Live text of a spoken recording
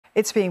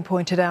It's being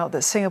pointed out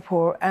that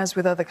Singapore, as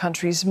with other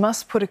countries,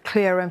 must put a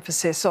clear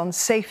emphasis on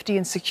safety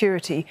and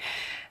security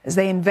as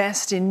they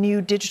invest in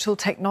new digital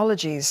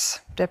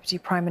technologies. Deputy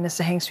Prime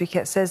Minister Heng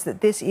Keat says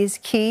that this is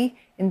key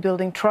in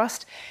building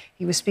trust.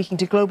 He was speaking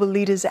to global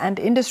leaders and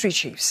industry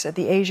chiefs at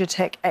the Asia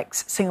Tech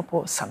X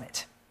Singapore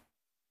Summit.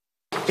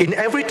 In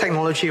every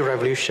technology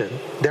revolution,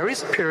 there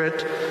is a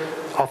period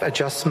of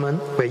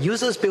adjustment where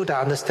users build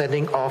their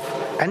understanding of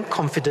and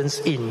confidence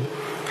in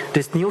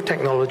these new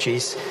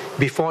technologies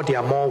before they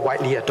are more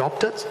widely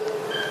adopted.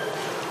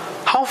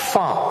 How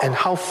far and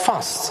how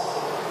fast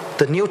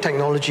the new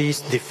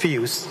technologies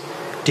diffuse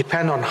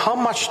depend on how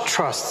much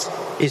trust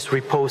is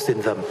reposed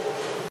in them.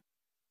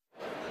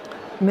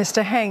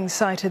 Mr. Heng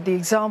cited the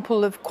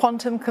example of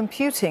quantum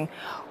computing,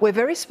 where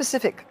very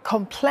specific,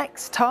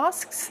 complex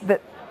tasks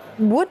that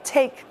would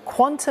take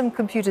quantum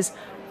computers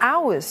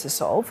hours to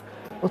solve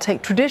will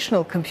take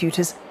traditional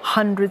computers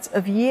hundreds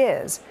of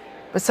years.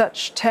 But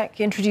such tech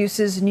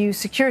introduces new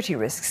security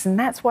risks, and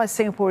that's why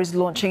Singapore is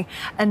launching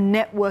a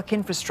network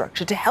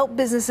infrastructure to help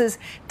businesses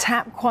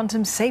tap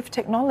quantum-safe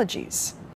technologies.